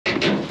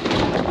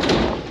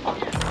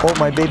oh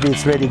my baby,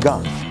 it's ready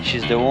gone.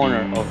 She's the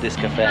owner of this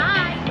cafe.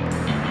 Hi.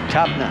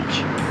 Top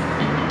notch.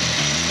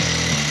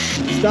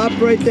 Stop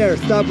right there,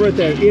 stop right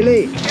there.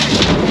 Ili.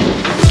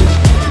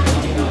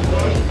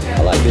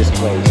 I like this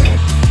place.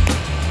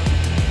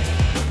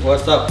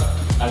 What's up?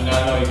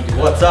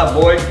 What's up,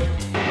 boy?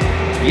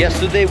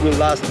 Yesterday we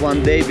lost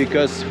one day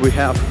because we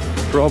have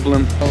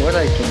problem. What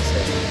I can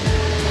say?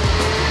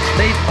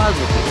 Stay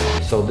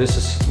positive. So this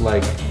is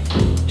like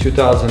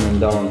 2,000 and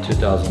down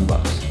 2,000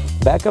 bucks.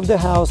 Back of the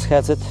house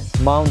has it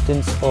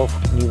mountains of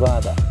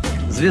Nevada.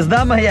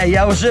 Звезда моя,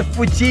 я уже в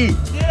пути.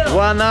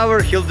 1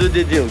 hour, he'll do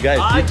the deal, guys.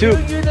 You too.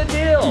 You the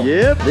deal.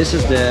 Yep. This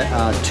is the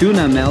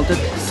tuna melted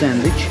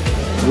sandwich.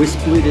 We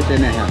split it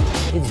in half.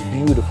 It's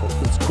beautiful,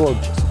 it's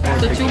gorgeous.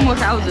 So 2 more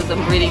houses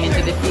I'm breeding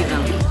into the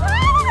season.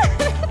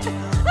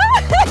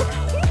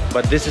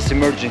 But this is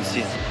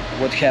emergency.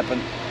 What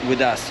happened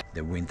with us?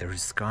 The winter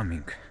is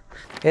coming.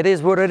 It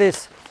is what it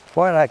is.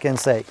 What I can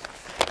say.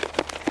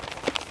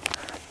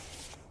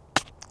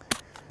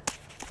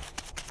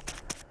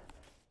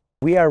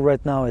 We are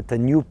right now at a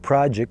new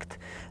project.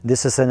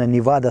 This is in a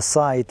Nevada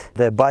site.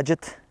 The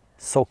budget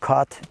so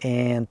cut,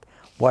 and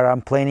what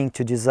I'm planning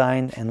to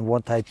design and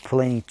what I'm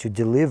planning to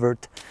deliver,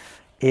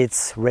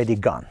 it's ready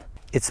gone.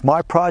 It's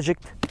my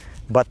project,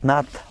 but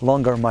not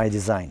longer my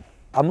design.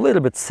 I'm a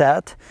little bit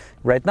sad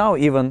right now.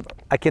 Even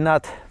I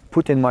cannot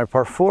put in my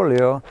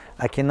portfolio.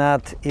 I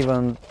cannot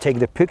even take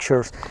the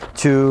pictures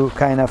to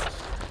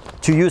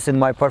to use in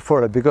my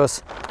portfolio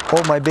because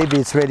oh my baby,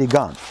 it's ready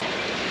gone.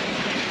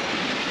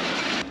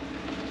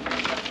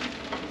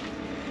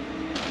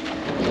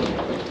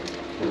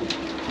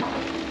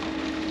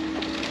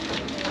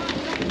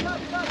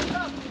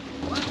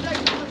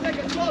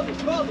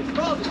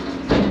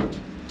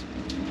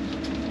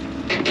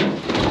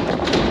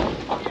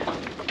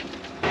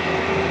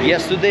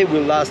 Yesterday we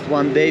lost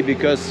one day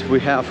because we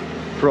have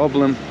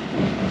problem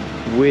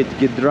with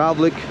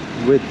hydraulic,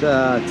 with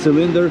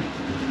cylinder.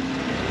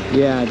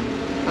 Yeah,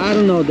 I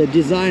don't know, the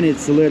design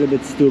it's a little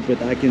bit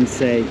stupid, I can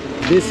say.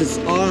 This is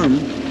arm,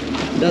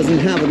 doesn't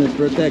have any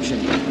protection.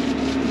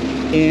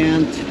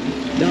 And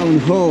down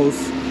hose,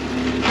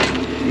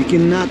 you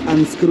cannot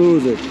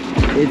unscrew it.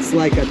 It's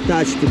like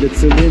attached to the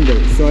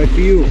cylinder. So if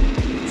you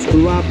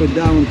screw up a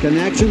down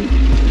connection,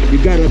 you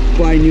gotta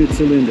buy new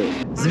cylinder.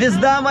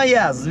 Звезда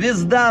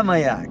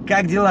моя,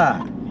 как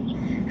дела?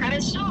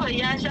 Хорошо,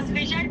 я сейчас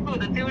выезжать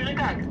буду, ты уже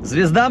как?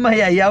 Звезда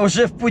моя, я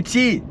уже в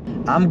пути.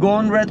 I'm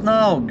going right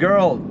now,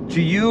 girl,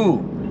 to you.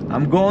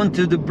 I'm going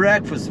to the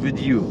breakfast with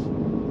you.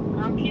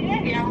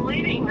 Okay, I'm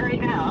leaving right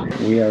now.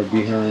 We are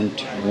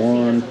behind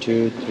 1,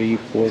 2, 3,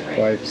 4,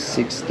 5,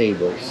 6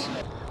 tables.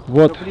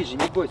 Вот.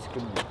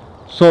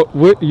 So,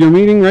 you're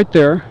meeting right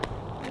there.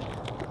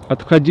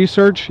 Отходи,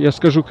 Serg, я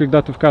скажу,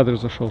 когда ты в кадр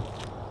зашел.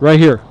 Right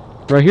here.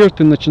 Right here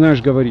ты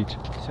начинаешь говорить.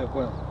 Все,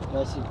 понял.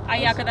 А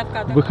я когда в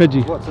кадр?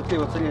 Выходи. Вот, смотри,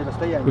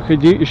 расстояние.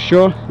 Выходи,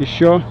 еще,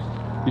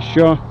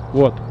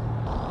 вот.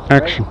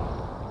 Action.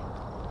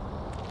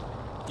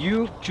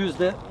 You choose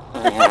the...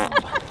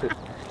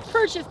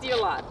 Purchased your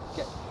lot.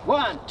 Okay.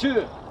 1,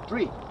 2,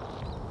 3.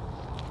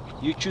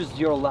 You choose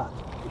your lot.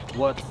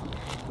 What's...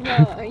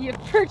 No, you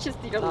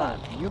purchased your lot.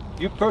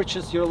 You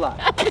purchase your lot.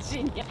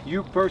 Genius.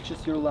 You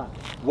purchase your lot.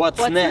 What's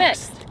What's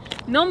next?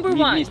 Number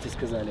Не 1. вместе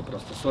сказали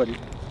просто, sorry.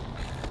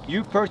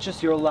 You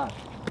purchase your lot.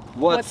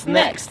 What's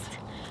next?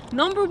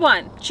 Number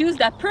 1. Choose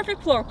that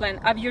perfect floor plan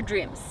of your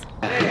dreams.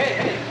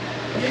 Hey,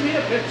 give me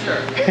a picture.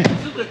 This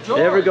is the George.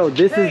 There we go.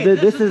 This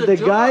is the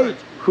guy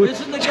who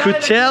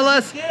tell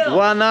us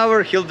 1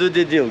 hour he'll do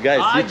the deal,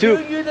 guys. I You too.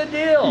 do you the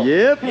deal.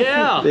 Yep.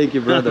 Yeah. Thank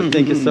you, brother.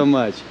 Thank you so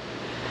much.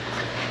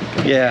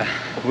 Yeah,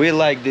 we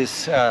like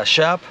this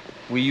shop.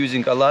 We're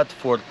using a lot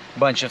for a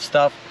bunch of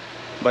stuff,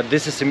 but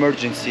this is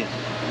emergency.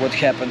 What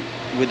happened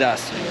with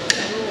us?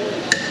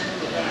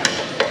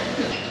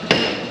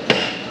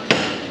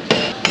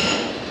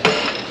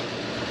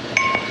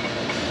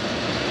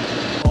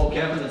 All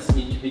cabinets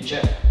need to be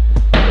checked.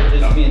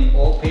 This means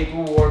all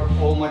paperwork,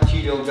 all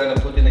material gotta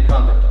put in the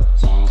countertop.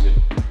 Sounds good.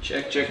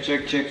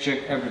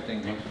 Check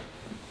everything.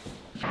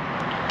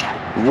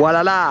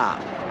 Voila la!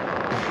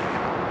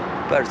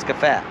 Bert's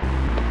Cafe.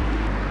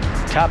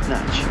 Top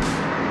notch.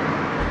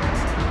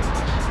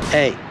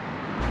 Hey,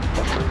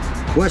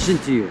 question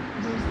to you.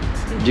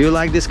 Do you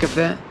like this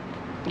cafe?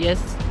 Yes,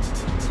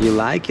 You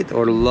like it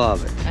or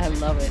love it? I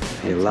love it.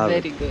 You It's love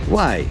very it. good.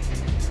 Why?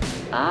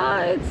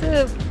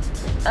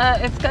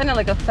 It's kind of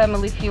like a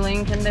family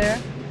feeling in there.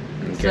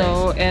 Okay.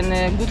 So,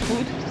 and good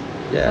food,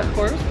 Yeah. of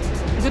course.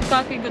 Good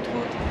coffee, good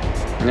food.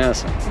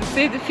 Yes.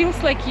 It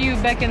feels like you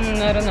back in,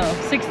 I don't know,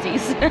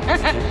 60s.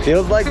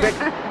 Feels like back.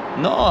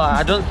 No,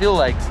 I don't feel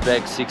like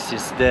back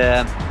 60s.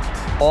 The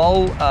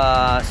all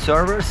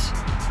service,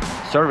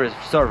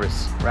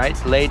 right?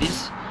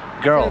 Ladies,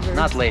 girls, Servers.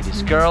 not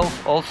ladies, girls,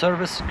 all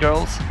service,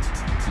 girls,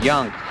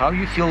 young. How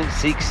you feel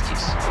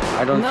 60s?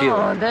 I don't feel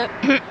No, it.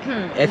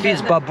 If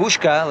it's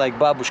babushka, like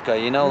babushka,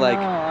 you know, like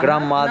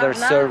grandmother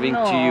serving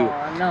to you.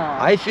 No.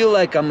 I feel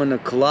like I'm in a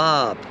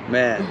club,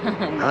 man.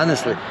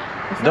 Honestly.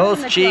 It's not Those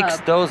in a chicks,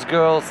 club. those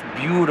girls,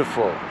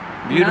 beautiful.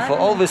 Beautiful.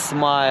 Always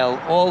smile,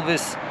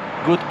 always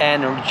good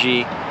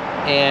energy,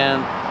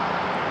 and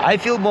I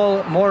feel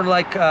more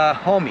like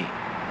homey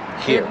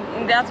here.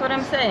 That's what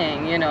I'm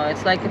saying. You know,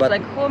 it's like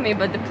homey,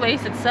 but the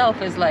place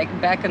itself is like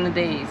back in the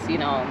days. You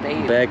know,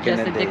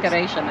 just the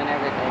decoration and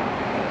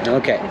everything.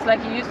 Okay. It's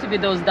like it used to be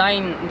those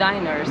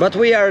diners. But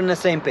we are on the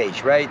same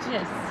page, right?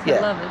 Yes. Yeah. I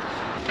love it.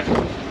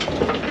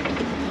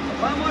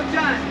 One more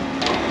time.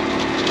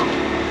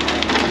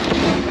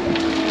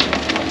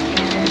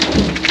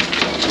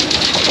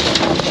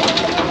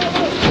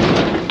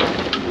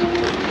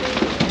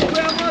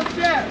 We're almost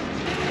there.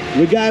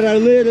 We gotta a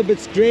little bit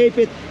scrape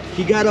it.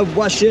 You gotta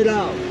wash it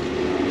out.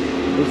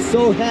 It's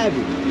so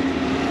heavy.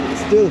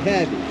 It's still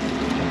heavy.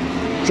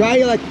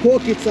 Try like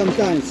poke it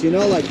sometimes, you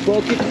know, like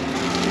poke it.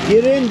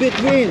 Get in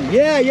between.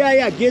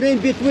 Yeah. Get in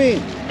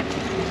between.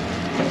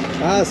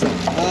 Awesome.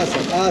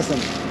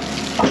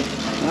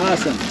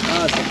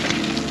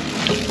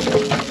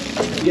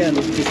 Again,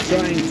 it's just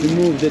trying to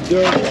move the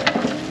dirt,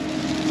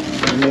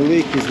 and the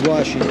leak is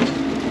washing.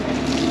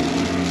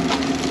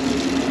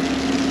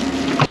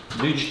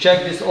 Did you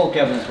check this all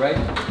cabinets, right?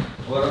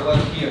 What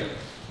about here?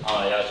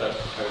 Oh yeah, check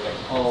everything.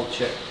 All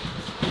check.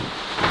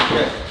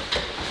 Check.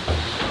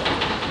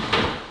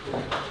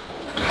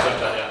 Check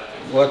that, yeah.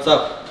 What's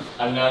up?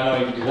 I know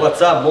you can do that.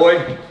 What's up,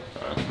 boy?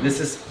 This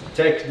is,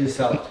 check this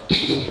out.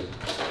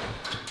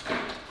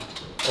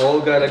 All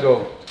gotta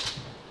go.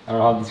 I don't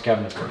know how these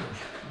cabinets work.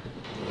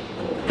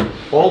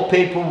 All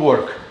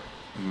paperwork.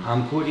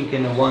 I'm putting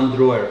in one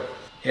drawer.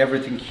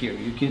 Everything here.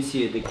 You can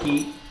see the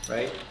key,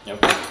 right?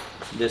 Yep.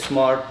 The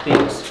smart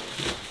things.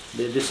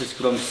 This is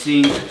from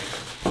sink.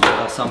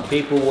 Some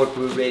paperwork,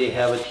 we already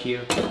have it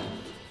here.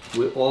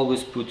 We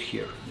always put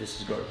here. This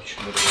is garbage.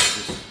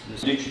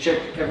 This. Did you check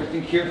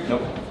everything here?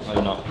 Nope, I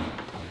did not.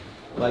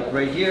 Like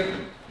right here,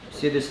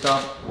 see this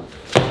stuff?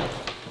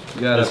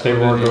 This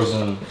paperwork goes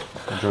in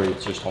the drawer you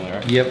just told me,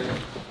 right? Yep.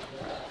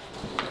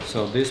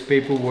 So this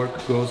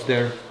paperwork goes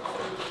there.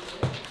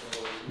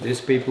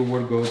 This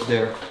paperwork goes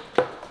there.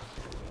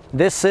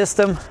 This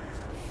system,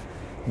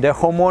 the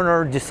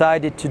homeowner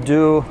decided to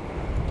do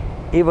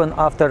even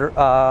after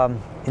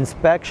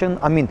inspection,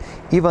 I mean,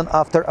 even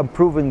after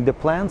approving the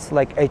plans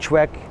like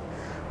HVAC,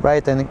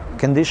 right, and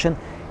condition,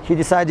 he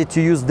decided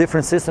to use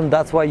different system.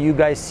 That's why you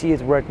guys see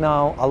it right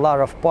now, a lot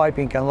of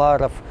piping and a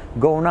lot of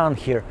going on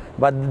here.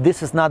 But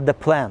this is not the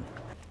plan.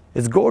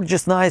 It's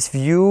gorgeous, nice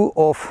view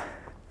of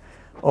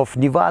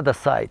Nevada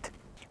side.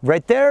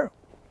 Right there,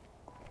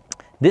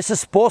 this is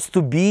supposed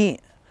to be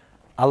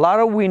a lot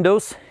of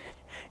windows,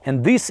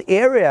 and this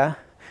area,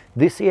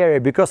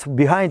 because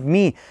behind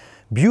me,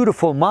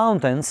 beautiful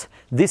mountains,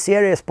 this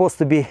area is supposed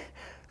to be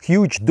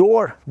huge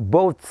door,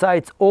 both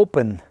sides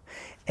open,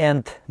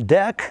 and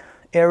deck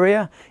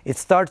area, it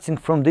starts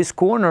from this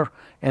corner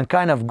and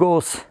kind of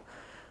goes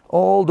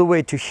all the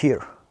way to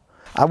here.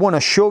 I want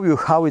to show you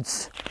how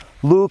it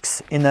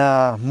looks in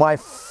my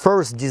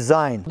first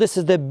design. This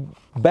is the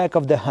back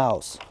of the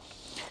house.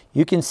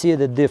 You can see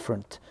the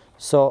different.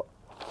 So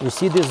you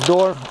see this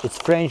door, it's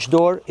French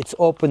door, it's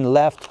open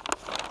left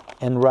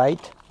and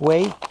right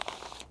way.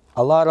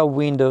 A lot of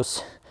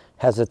windows,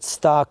 has a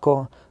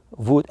stucco,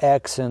 wood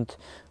accent.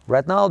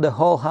 Right now the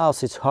whole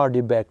house is Hardy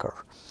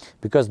Becker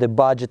because the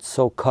budget's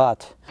so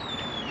cut.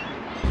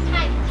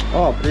 Hi.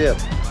 Oh, привет.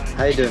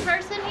 How you doing?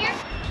 Person here?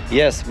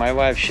 Yes, my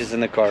wife, she's in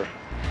the car.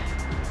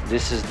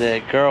 This is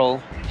the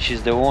girl,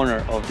 she's the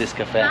owner of this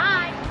cafe.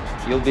 Hi.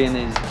 You'll be in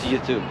his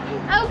YouTube.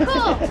 Oh,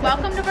 cool.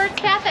 Welcome to Bert's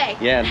Cafe.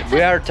 Yeah,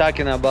 we are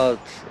talking about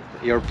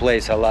your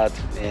place a lot,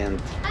 and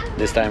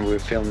this time we're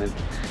filming.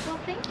 Well,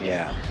 thank you.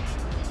 Yeah.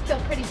 Feel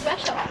pretty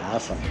special.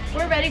 Awesome.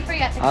 We're ready for you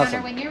at the Awesome.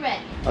 counter when you're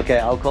ready. Okay,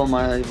 I'll call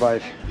my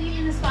wife.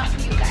 Leaving the spot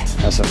for you guys.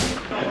 Awesome.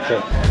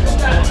 Okay.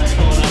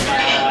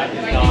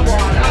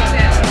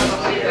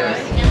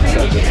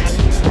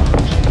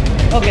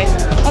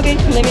 Okay,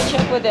 let me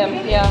check with them.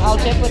 Yeah, I'll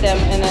check with them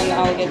and then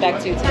I'll get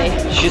back to you today.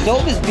 She's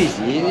always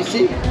busy, you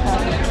see?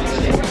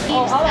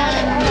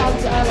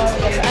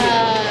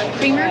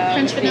 Creamer,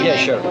 French vanilla, Yeah,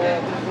 sure.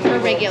 or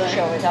regular?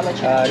 I'll let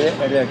you know.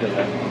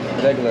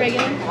 Regular.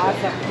 Regular?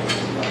 Awesome.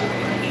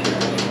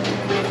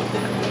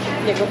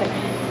 Yeah, go ahead.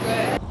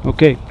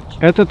 Окей,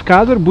 этот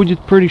кадр будет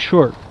pretty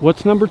short.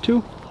 What's number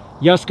 2?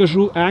 Я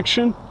скажу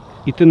action,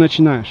 и ты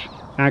начинаешь.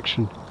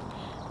 Action.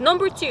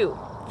 Number 2,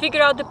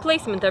 figure out the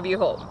placement of your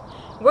home.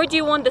 Where do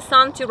you want the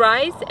sun to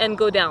rise and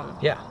go down?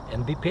 Yeah,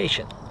 and be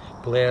patient.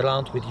 Play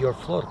around with your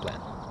floor plan.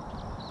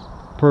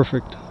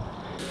 Perfect.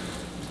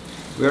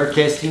 We are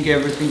testing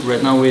everything.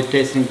 Right now we're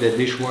testing the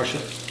dishwasher.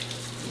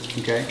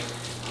 Okay.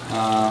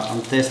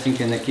 I'm testing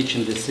in the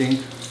kitchen the sink.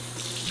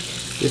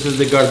 This is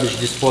the garbage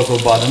disposal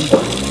button.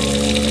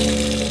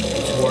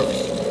 It works.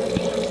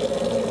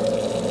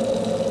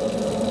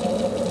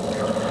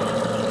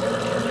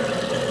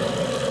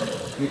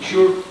 Make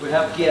sure we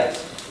have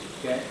gas.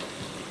 Okay.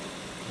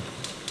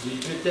 Did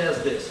you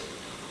test this?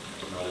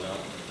 No, no.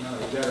 No,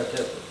 you gotta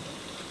test it.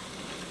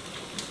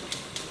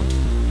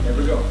 There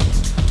we go.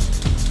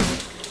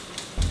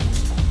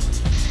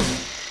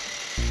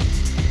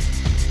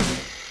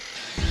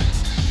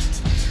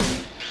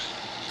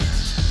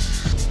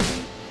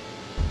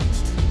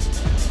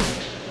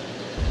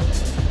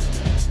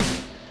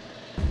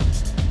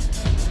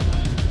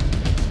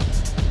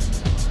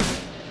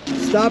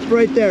 Stop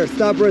right there.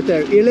 Stop right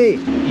there. Eli,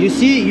 you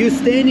see, you're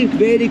standing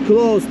very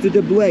close to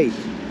the blade.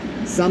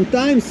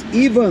 Sometimes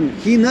even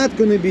he not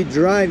gonna be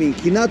driving,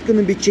 he not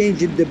gonna be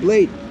changing the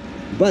blade,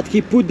 but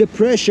he put the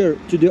pressure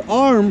to the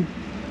arm,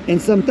 and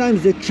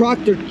sometimes the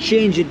tractor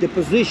changes the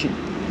position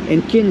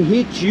and can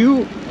hit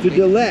you to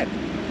the leg,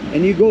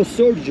 and you go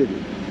surgery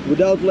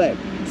without leg.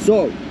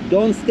 So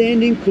don't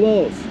standing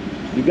close.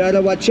 You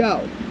gotta watch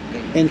out.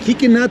 And he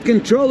cannot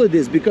control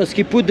this because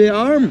he put the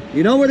arm,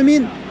 you know what I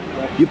mean?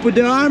 You put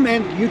the arm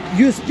and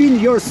you spin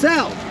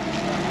yourself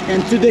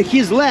and to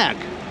his leg.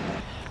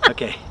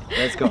 Okay,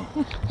 let's go.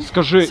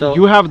 Скажи, So-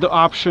 you have the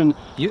option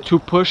You- to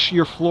push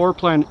your floor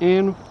plan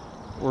in,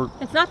 or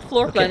It's not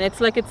floor plan. It's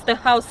like it's the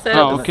house set.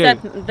 Oh, okay.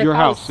 The Your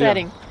house house, yeah.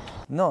 setting.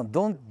 No,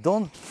 don't.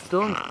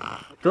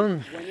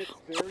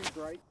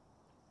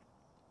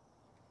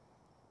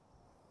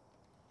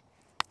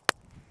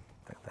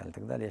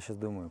 Так далее. Я сейчас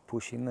думаю,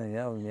 push in,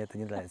 мне это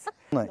не нравится.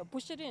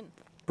 Push it in.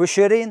 Push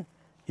it in.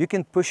 You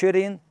can push it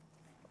in.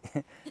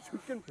 you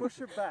can push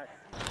it back.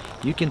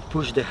 You can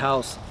push the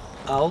house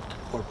out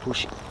or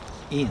push it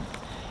in.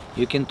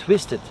 You can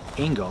twist it,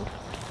 angle,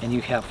 and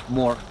you have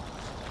more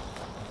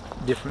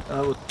different.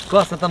 Вот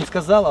классно там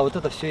сказал, а вот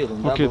это все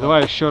ерунда. Окей, была.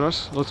 давай еще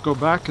раз. Let's go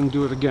back and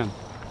do it again.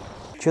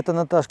 Что-то,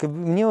 Наташка,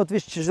 мне вот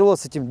видишь тяжело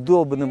с этим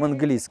долбанным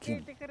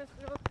английским.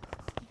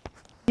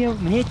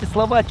 Мне эти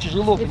слова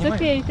тяжело, It's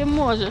понимаешь? okay, ты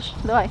можешь.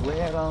 Давай. Play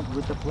around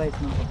with the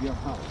placement of your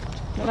house.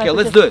 Давай, Okay,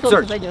 let's сейчас do it, солнце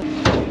Serg. зайдет.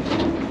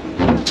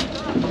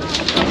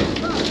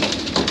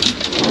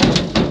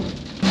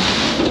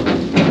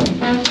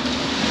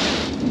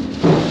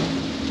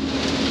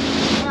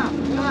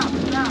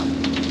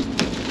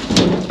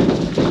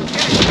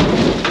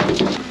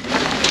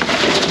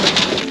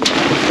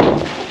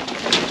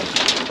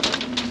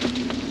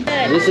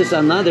 This is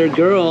another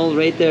girl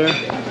right there.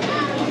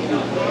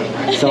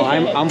 So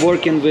I'm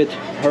working with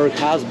her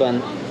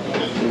husband,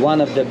 one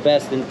of the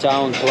best in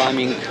town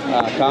plumbing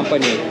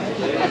company.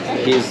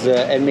 He's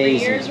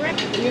amazing.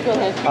 You go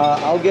ahead.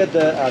 I'll get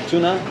the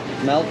tuna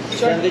melt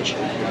sandwich.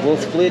 We'll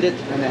split it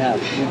in half.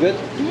 You good?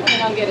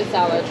 And I'll get a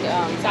salad.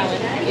 Salad.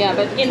 Yeah,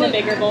 but in the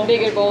bigger bowl.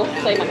 Bigger bowl,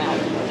 same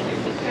amount.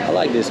 I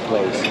like this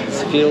place.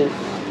 It's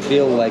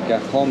feel like a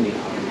homey,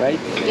 right?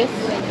 Yes.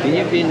 Can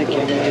you be in the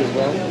camera as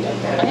well?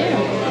 I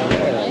am.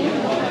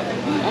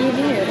 I'm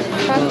here.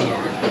 Happy.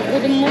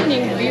 Good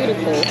morning,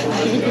 beautiful.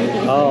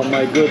 Oh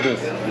my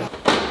goodness.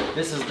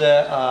 This is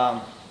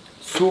the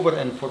sewer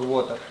and for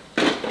water.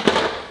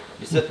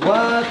 You said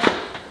what?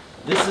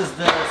 This is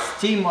the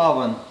steam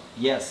oven.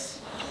 Yes.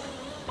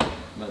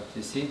 But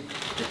you see,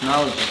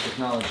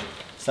 technology.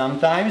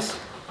 Sometimes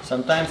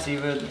you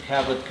will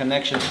have a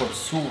connection for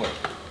sewer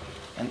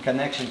and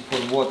connection for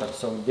water.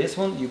 So this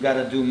one you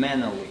gotta do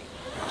manually.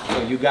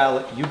 So you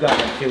gotta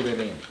fill it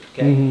in.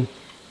 Okay.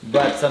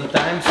 But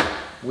sometimes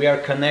we are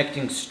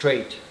connecting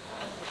straight.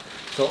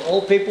 So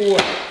all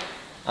paperwork.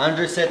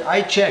 Andrew said,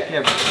 I check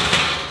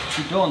everything.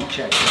 You don't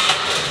check it.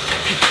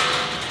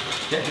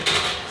 Okay.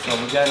 So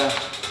we gotta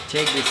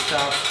take this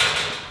stuff,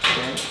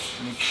 okay,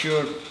 make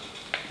sure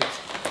it's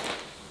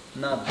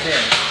not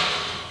there.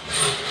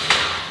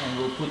 And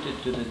we'll put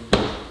it to the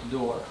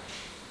door.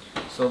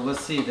 So let's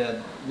see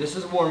that this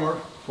is warmer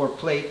for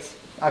plates.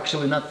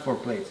 Actually not for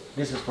plates.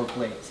 This is for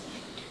plates.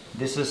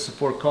 This is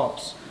for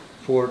cups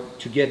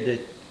to get the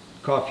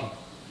coffee.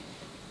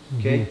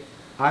 Okay.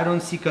 I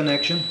don't see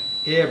connection.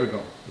 Here we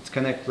go. It's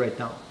connected right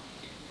now.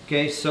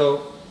 Okay,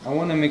 so I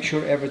want to make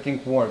sure everything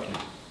working.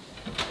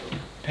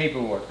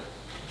 Paperwork.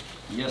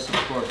 Yes, of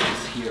course,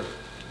 it's here.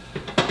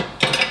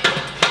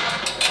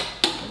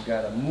 I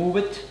gotta move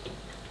it.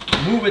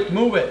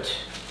 Move it.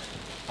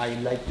 I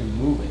like to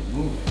move it.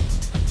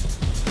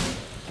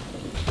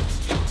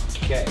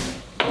 Okay.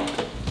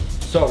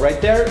 So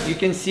right there, you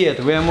can see it.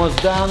 We're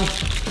almost done.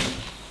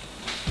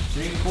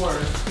 3/4.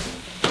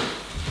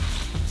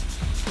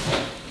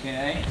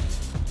 Okay.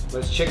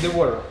 Let's check the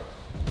water.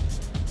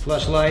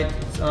 Flashlight,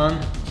 it's on.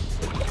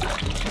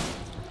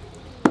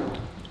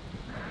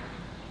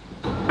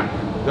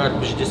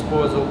 Garbage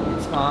disposal,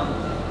 it's on.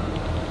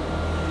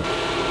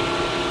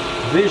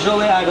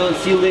 Visually, I don't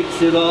see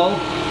leaks at all.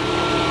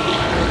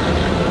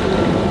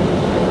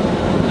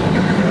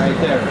 Right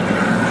there.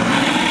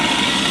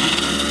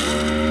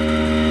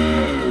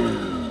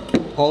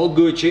 All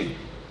Gucci.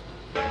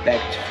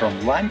 Back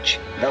from lunch.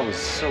 That was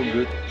so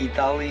good.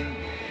 Italian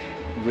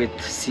with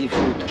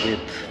seafood, with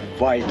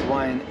white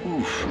wine.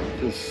 Oof,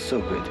 feels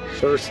so good.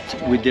 First,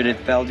 we did it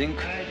welding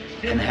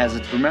and has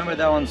it. Remember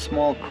that one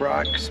small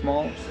crack,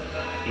 small?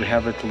 We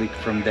have it leak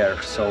from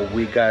there, so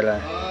we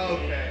gotta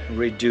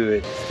redo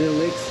it. Still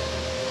leaks?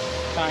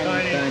 Tiny.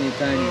 Little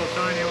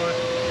tiny one.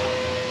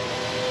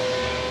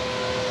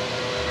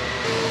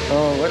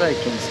 Oh, what I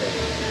can say?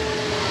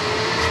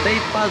 Stay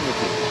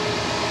positive.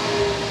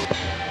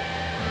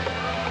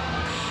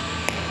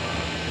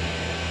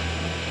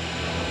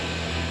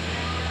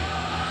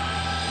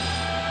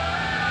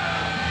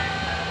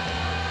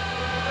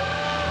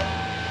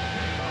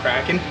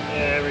 Cracking?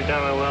 Yeah, every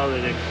time I weld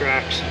it, it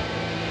cracks.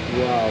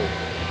 Wow.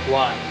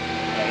 Why?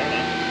 I don't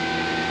know.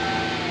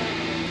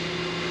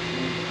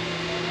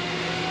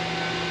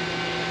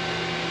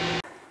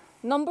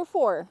 Number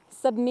 4,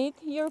 submit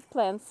your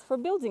plans for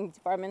building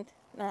department.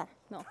 No.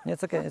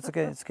 It's okay, it's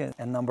okay, it's okay.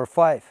 And number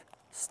 5,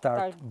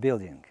 start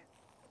building.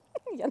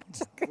 Нет,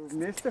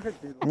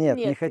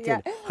 не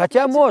хотели.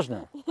 Хотя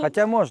можно,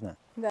 хотя можно.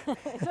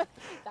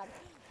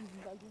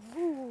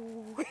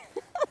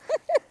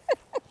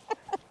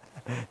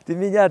 Ты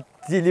меня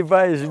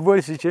телепаешь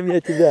больше, чем я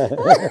тебя.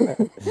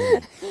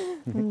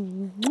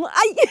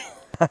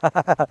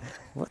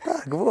 Вот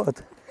так,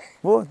 вот.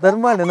 Вот,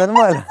 нормально,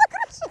 нормально.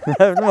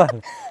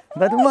 Нормально,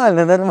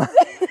 нормально, нормально.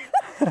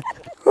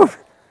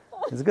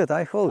 It's good,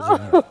 I hold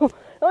you.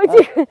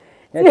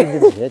 Я тебя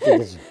держу, я тебя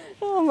держу.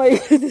 Oh my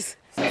goodness.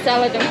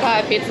 Salad and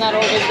pipe, it's not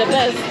always the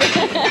best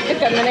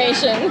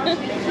combination.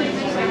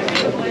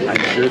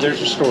 I'm sure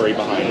there's a story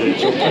behind it.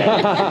 It's okay.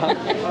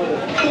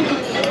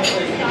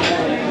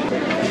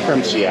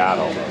 From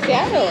Seattle.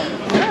 Seattle?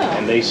 Yeah.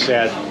 And they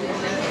said,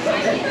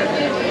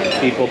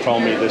 people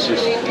told me this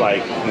is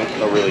like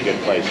a really good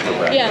place for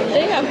breakfast. Yeah,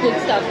 they have good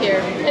stuff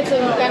here. It's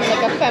kind of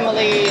like a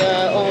family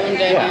owned.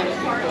 They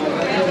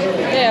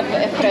have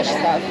fresh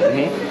stuff.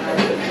 Mm-hmm.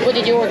 What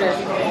did you order?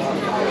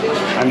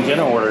 I'm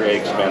gonna order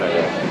eggs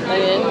Benedict.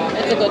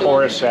 It's a good Or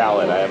one. a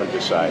salad, I haven't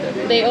decided.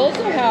 They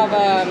also have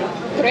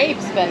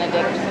crepes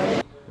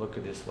Benedict. Look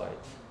at this light.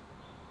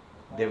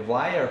 The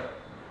wire,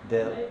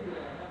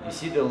 you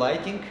see the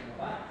lighting?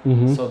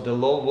 Mm-hmm. So the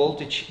low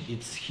voltage,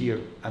 it's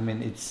here. I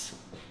mean, it's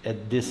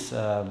at this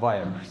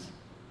wires.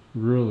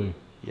 Really?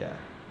 Yeah.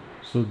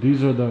 So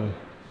these are the,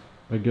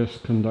 I guess,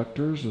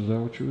 conductors? Is that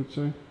what you would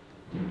say?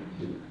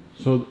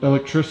 So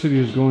electricity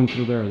is going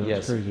through there. That's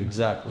Yes, crazy.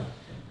 exactly.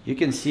 You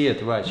can see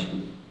it, watch.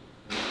 You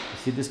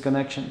see this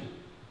connection?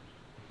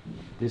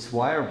 This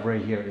wire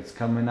right here, it's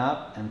coming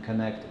up and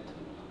connected.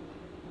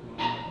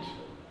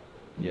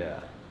 Yeah,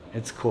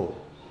 it's cool.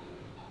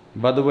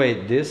 By the way,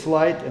 this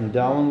light and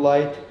down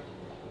light,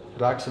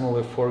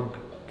 approximately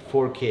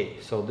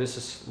 4K. So this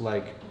is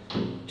like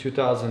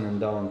 2,000 and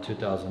down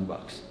 2,000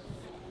 bucks.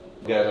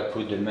 Gotta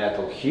put the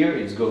metal here,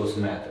 it goes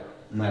metal,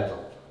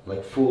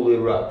 like fully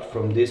wrapped.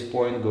 From this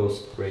point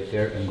goes right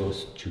there and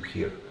goes to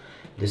here.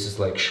 This is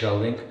like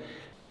shelving.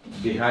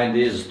 Behind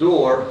this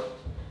door,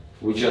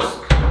 we just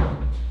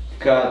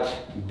cut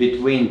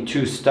between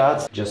two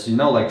studs. Just, you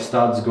know, like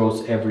studs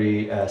goes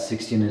every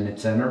 16 in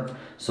its center.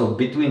 So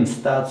between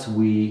studs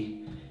we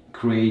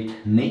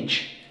create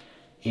niche,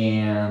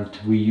 and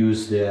we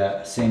use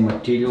the same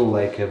material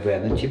like a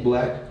vanity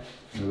black,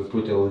 and we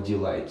put LED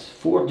lights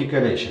for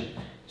decoration.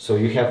 So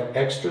you have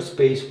extra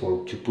space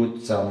to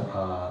put some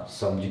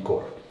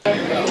decor.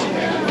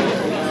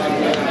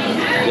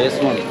 This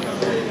one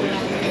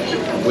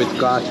with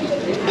coffee.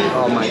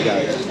 Oh my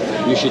god,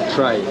 you should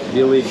try it,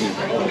 believe me.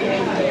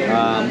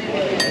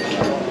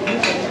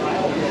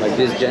 Like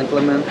this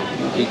gentleman,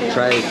 he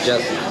tried it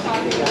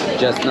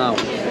just now,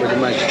 pretty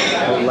much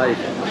whole life.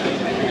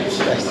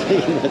 I say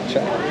not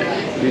try.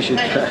 You should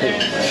try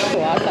it.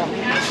 Awesome.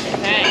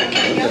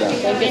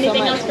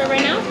 Anything else for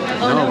right now?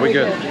 No, we're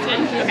good.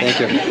 Thank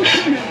you.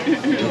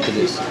 Look at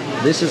this.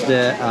 This is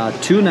the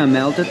tuna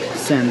melted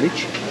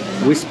sandwich.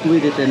 We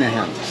split it in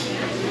half.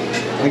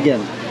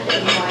 Again,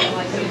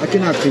 I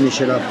cannot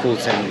finish it up full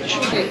sandwich.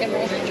 Okay, can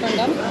we turn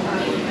them?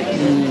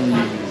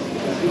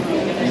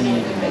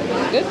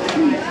 Good?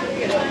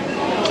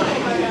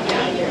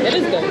 It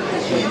is good.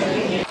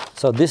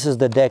 So this is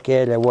the deck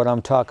area, what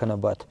I'm talking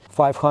about.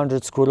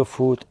 500 square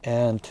foot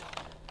and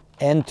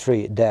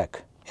entry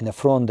deck in the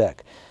front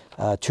deck.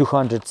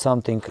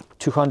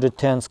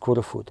 210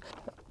 square foot.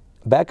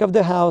 Back of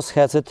the house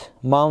has it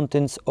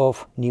mountains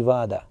of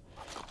Nevada.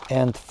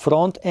 And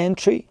front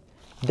entry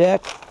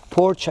deck,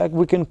 porch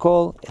we can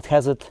call, it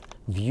has it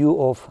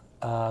view of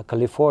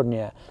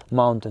California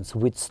mountains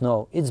with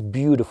snow. It's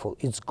beautiful,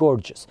 it's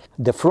gorgeous.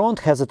 The front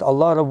has it a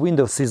lot of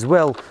windows as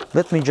well.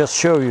 Let me just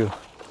show you.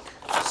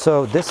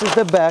 So this is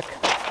the back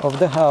of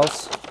the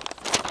house,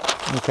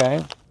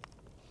 okay,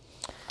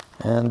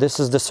 and this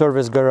is the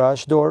service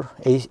garage door.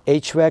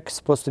 HVAC is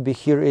supposed to be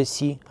here,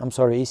 AC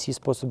is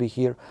supposed to be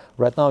here.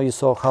 Right now you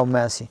saw how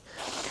messy.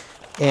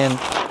 And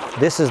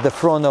this is the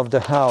front of the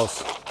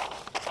house.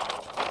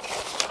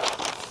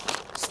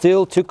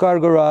 Still 2-car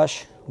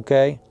garage,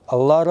 okay, a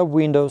lot of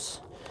windows,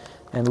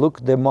 and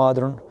look, the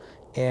modern.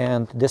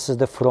 And this is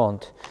the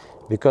front,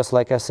 because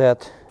like I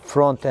said,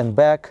 front and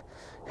back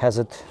has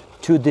it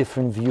 2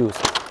 different views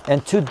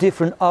and 2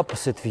 different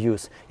opposite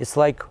views. It's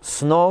like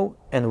snow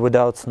and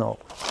without snow.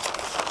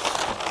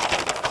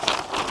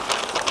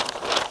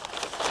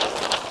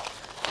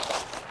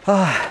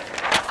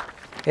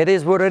 It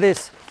is what it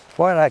is,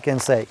 what I can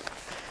say.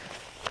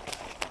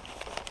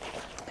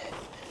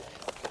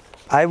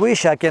 I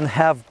wish I can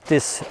have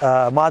this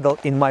model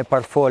in my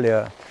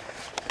portfolio,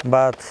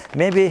 but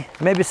maybe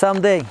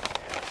someday.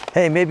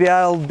 Hey, maybe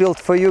I'll build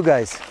for you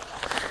guys.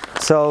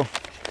 So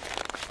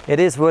it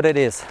is what it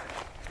is.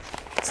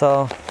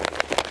 So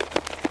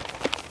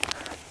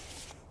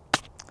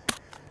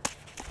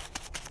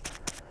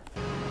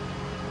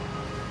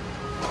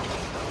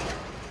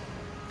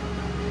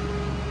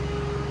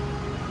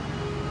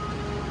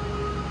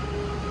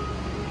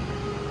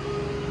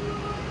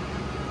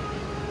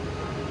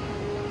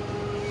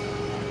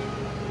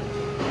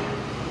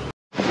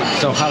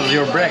So how's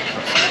your breakfast?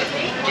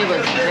 It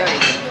was very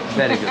good.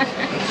 Very good.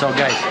 So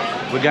guys,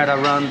 we gotta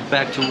run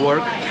back to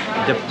work.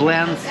 The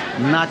plans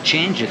not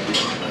change it,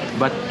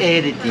 but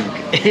editing.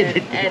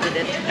 Edit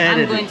it.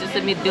 I'm going to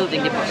submit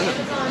building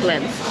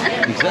plans.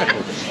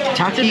 Exactly.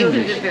 Talk To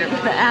building English.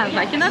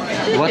 I cannot.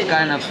 What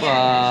kind of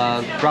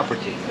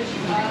property?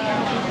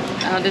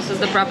 This is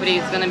the property.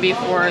 It's going to be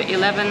for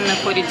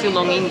 1142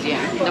 Long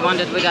Indian, the one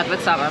that we got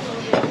with Sava.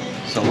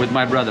 So with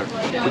my brother,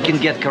 we can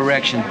get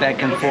correction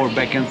back and forth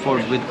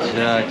with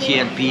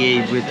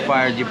TLPA, with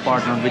fire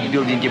department, with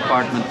building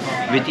department,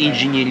 with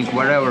engineering,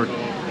 whatever.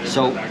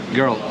 So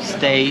girl,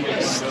 stay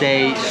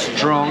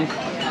strong.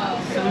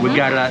 We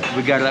gotta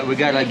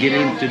get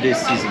into this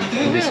season,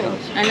 in this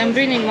house. And I'm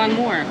bringing one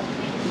more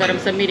that I'm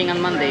submitting on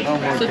Monday.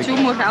 So 2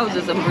 more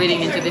houses I'm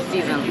bringing into this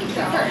season.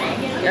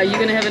 Are you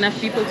gonna have enough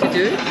people to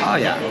do it? Oh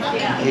yeah,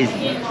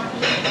 easy.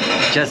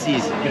 Just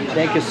easy.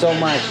 Thank you so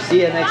much.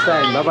 See you next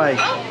time. Bye bye.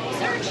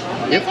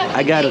 Yep,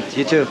 I got it.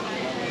 You too.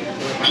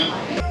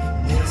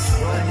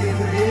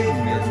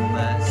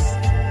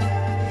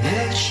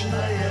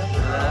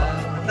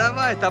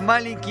 Давай, там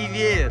маленький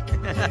веер.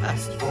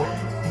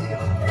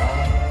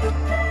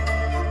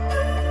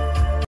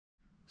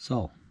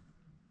 So,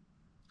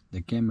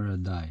 the camera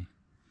died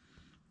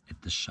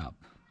at the shop.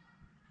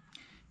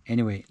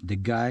 Anyway, the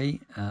guy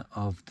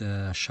of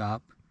the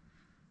shop,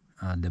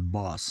 the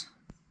boss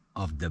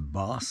of the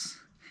boss,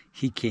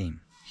 he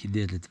came. He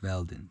did it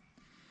welding,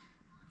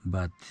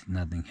 but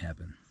nothing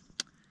happened.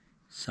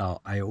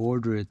 So I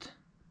ordered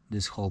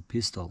this whole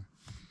pistol.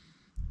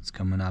 It's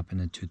coming up in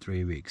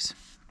 2-3 weeks.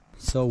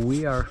 So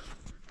we are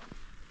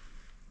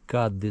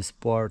cut this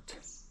part.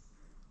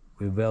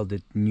 We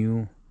welded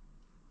new,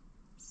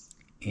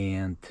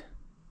 and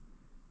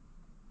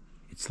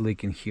it's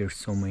leaking here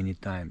so many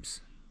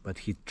times. But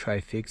he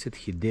tried fix it.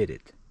 He did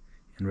it,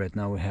 and right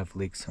now we have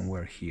leak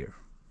somewhere here.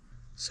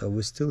 So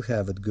we still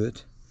have it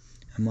good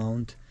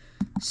amount.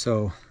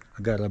 So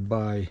I gotta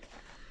buy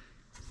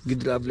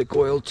hydraulic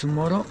oil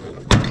tomorrow,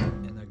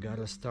 and I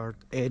gotta start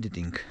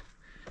editing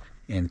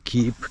and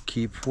keep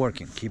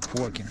working.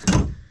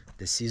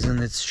 The season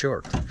is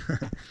short.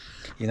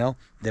 You know,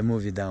 the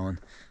movie down,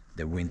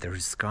 the winter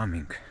is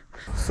coming.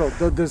 So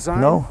the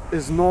design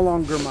is no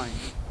longer mine.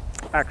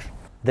 Action.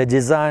 The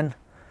design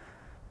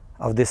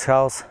of this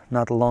house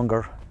not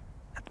longer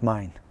at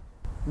mine.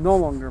 No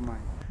longer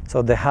mine.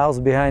 So the house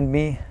behind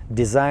me,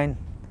 design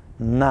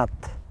no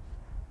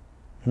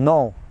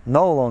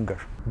longer.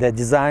 The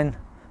design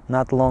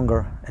not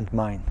longer and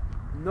mine.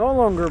 No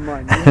longer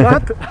mine.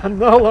 Not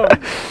no longer.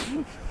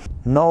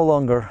 No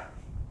longer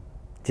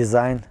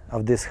design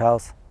of this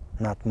house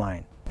not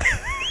mine.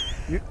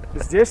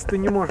 Здесь ты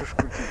не можешь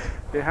крутить.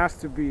 It has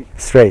to be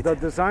Straight. The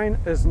design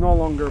is no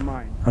longer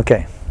mine.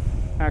 Okay.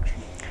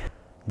 Action.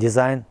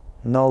 Design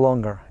no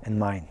longer and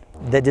mine.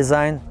 The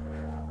design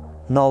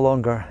no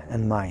longer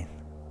and mine.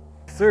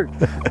 Third,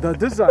 the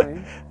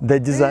design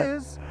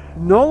is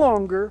no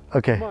longer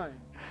Okay. mine.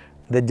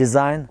 The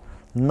design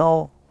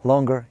no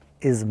longer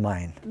is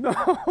mine. No.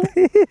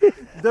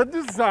 The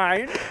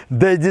design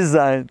The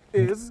design.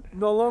 is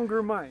no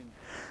longer mine.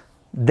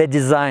 The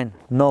design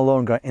no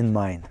longer in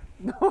mine.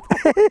 No.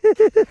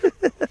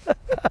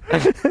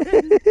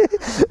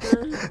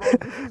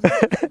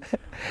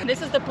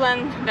 This is the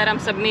plan that I'm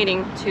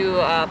submitting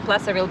to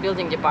Placerville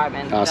Building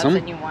Department. Awesome.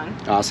 That's a new one.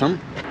 Awesome.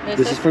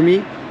 This is for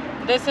me.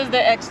 This is the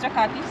extra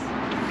copies.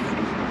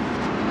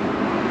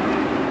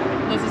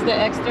 This is the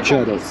extra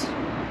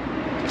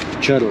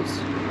Chuddles.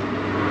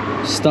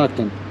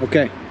 Stockton.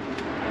 Okay. copies.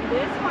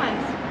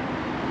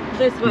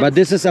 This one. But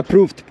this is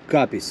approved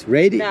copies.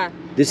 Ready? Yeah.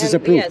 This is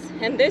And approved. Yes,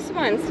 and this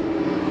one's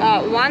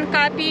one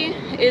copy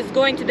is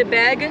going to the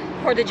bag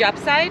for the job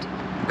site.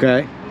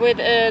 Okay. With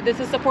this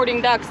is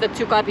supporting ducts, the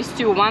 2 copies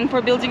too. One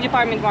for building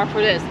department, one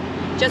for this.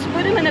 Just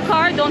put them in the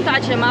car. Don't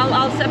touch them.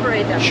 I'll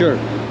separate them. Sure.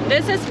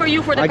 This is for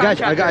you for the I got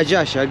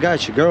contractor. you, I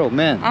got you, girl,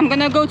 man. I'm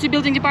gonna go to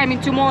building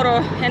department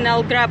tomorrow and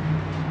I'll grab.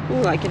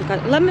 Oh, I can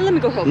cut. Let me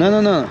go help.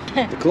 No.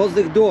 Close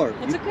the door.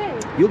 It's okay.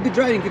 You'll be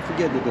driving if you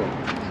forget the door.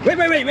 Wait.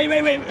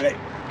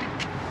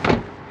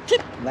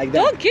 Like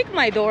that. Don't kick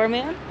my door,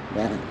 man.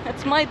 Man,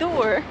 That's my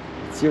door.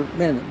 it's your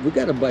man. We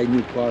gotta buy a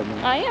new car,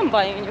 man. I am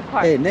buying a new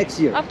car. Hey, next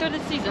year. After the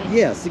season.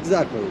 Yes,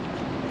 exactly.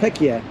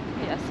 Heck yeah.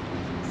 Yes.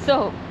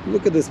 So.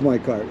 Look at this, my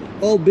car.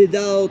 All bid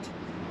out,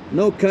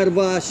 no car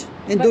wash,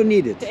 and don't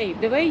need it. Hey,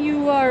 the way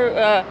you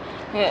are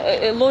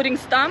loading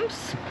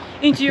stumps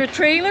into your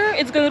trailer,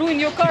 it's gonna ruin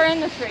your car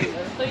and the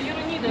trailer. So you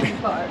don't need a new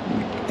car.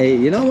 Hey,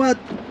 you know what?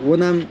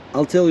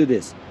 I'll tell you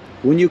this.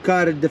 When you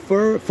cut the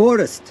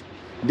forest,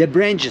 the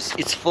branches,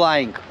 it's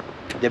flying.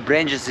 The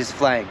branches is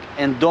flying.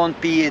 And don't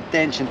pay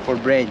attention for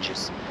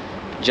branches.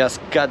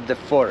 Just cut the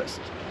forest.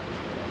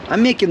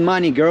 I'm making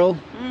money, girl.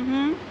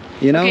 Mm-hmm.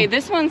 You know? Okay,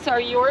 these ones are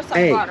yours. I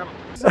Hey. bought them.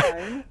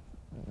 Design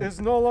is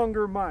no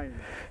longer mine.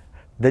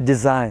 The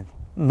design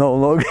no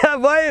longer.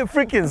 Why you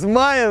freaking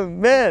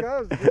smiling, man?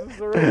 Because this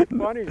is already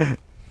funny.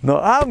 No,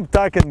 I'm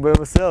talking by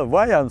myself.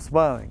 Why I'm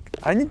smiling?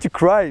 I need to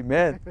cry,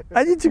 man.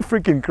 I need to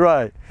freaking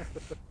cry.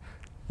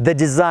 The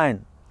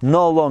design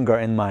no longer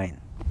in mine.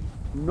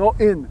 No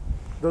in.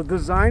 The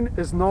design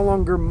is no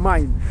longer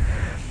mine.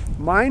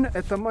 Mine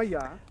это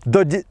моя.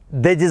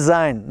 The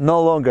design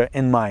no longer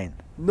in mine.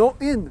 No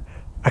in.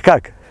 А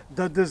как?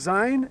 The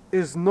design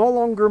is no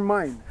longer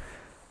mine.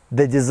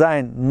 The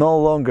design no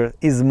longer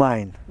is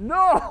mine.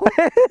 No!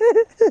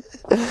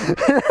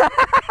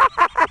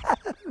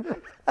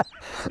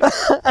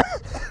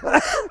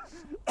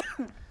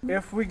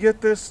 If we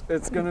get this,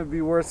 it's gonna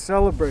be worth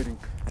celebrating.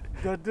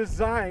 The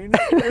design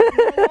is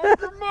no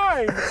longer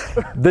mine.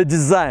 The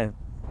design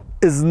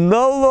is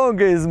no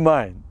longer is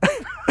mine.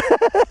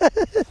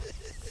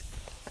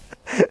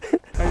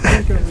 I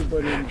think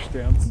everybody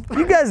understands.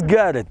 You guys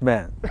got it,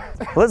 man.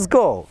 Let's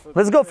go.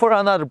 Let's go for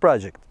another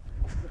project.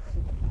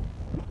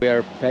 We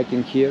are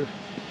packing here,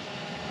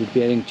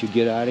 preparing to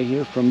get out of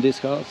here from this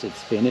house.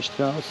 It's finished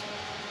house.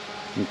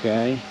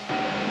 Okay.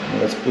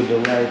 Let's put the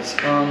lights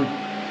on.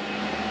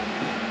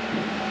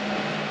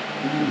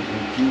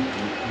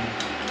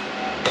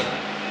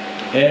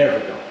 There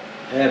we go.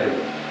 There we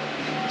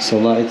go. So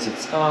lights,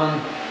 it's on.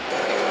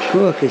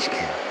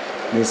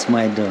 Kokishka. This is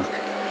my dog.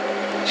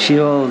 She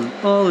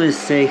always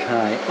say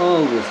hi,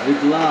 always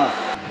with love.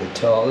 The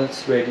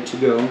toilet's ready to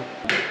go.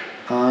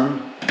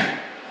 On,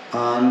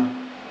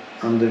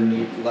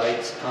 underneath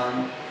lights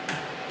on.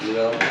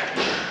 Well.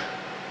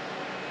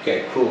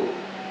 Okay, cool.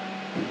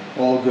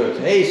 All good.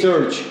 Hey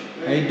Serg,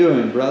 how you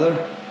doing, brother?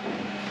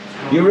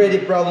 You already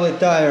probably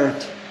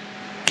tired.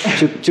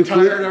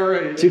 Tired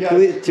already.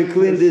 To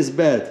clean this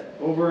bed.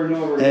 Over and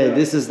over. Hey, yeah.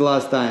 this is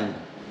last time.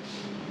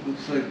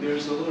 Looks like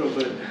there's a little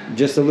bit.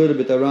 Just a little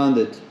bit around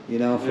it, you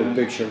know, for Yeah.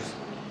 pictures.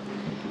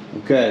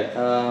 Okay,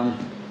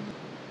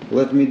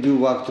 let me do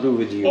walkthrough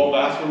with you. All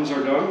bathrooms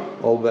are done?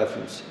 All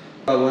bathrooms.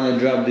 I want to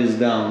drop this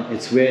down.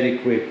 It's very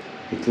quick,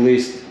 at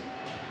least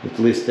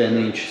 10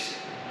 inches.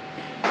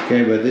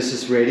 Okay, but this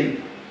is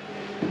ready.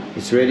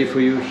 It's ready for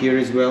you here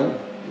as well.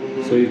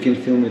 So you can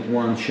film it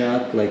one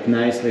shot, like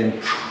nicely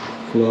and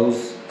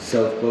close,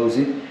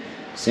 self-closing.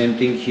 Same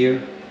thing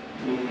here.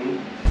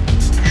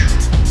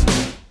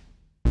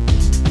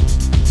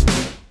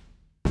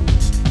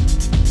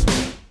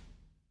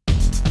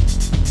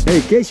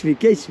 Hey, catch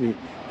me.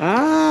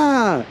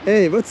 Ah,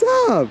 hey, what's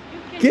up?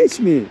 Catch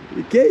me.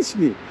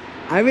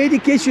 I already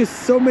catch you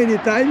so many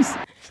times.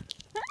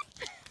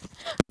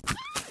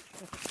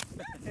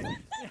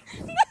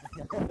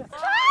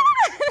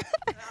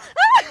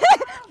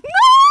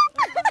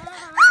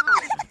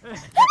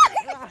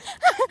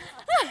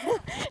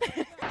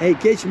 Hey,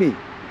 catch me.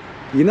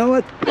 You know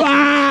what?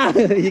 Ah,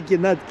 you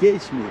cannot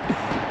catch me.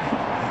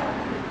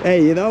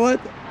 Hey, you know what?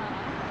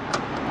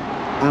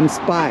 I'm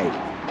spy.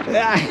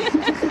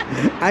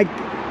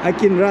 I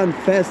can run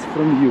fast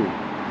from you.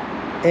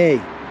 Hey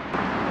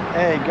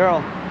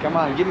girl, come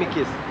on, give me a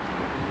kiss.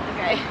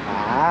 Okay.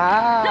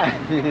 Ah.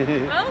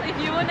 Well, if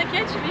you want to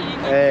catch me, you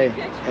need Hey, to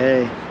catch me.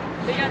 hey.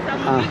 Because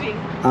I'm leaving.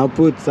 I'll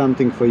put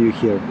something for you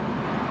here.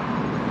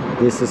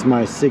 This is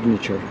my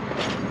signature.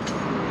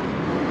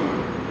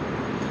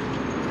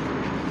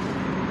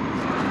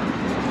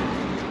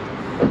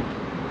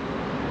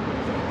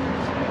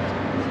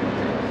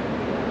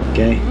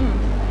 Okay.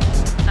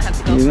 I have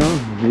to go. You know,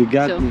 you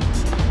got So- me.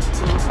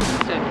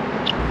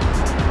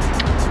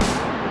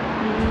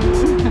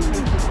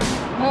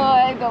 Oh,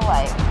 I don't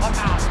like.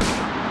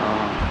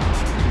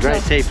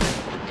 Drive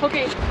safe.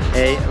 Okay.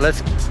 Hey,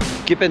 let's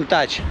keep in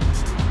touch.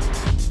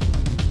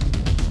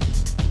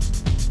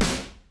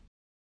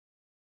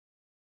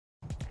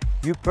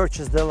 You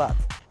purchased the lot.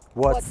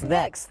 What's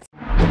next?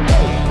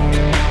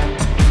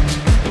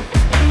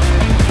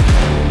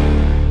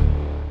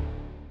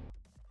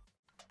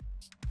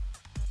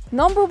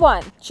 Number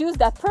 1, choose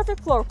that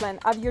perfect floor plan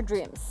of your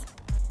dreams.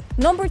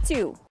 Number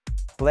 2,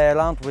 Play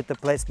around with the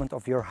placement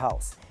of your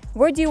house.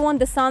 where do you want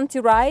the sun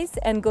to rise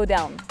and go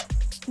down?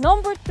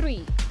 Number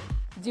 3,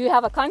 do you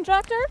have a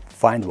contractor?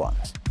 Find one.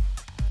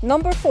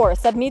 Number 4,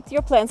 submit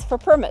your plans for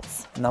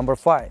permits. Number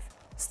 5,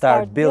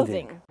 start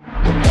building.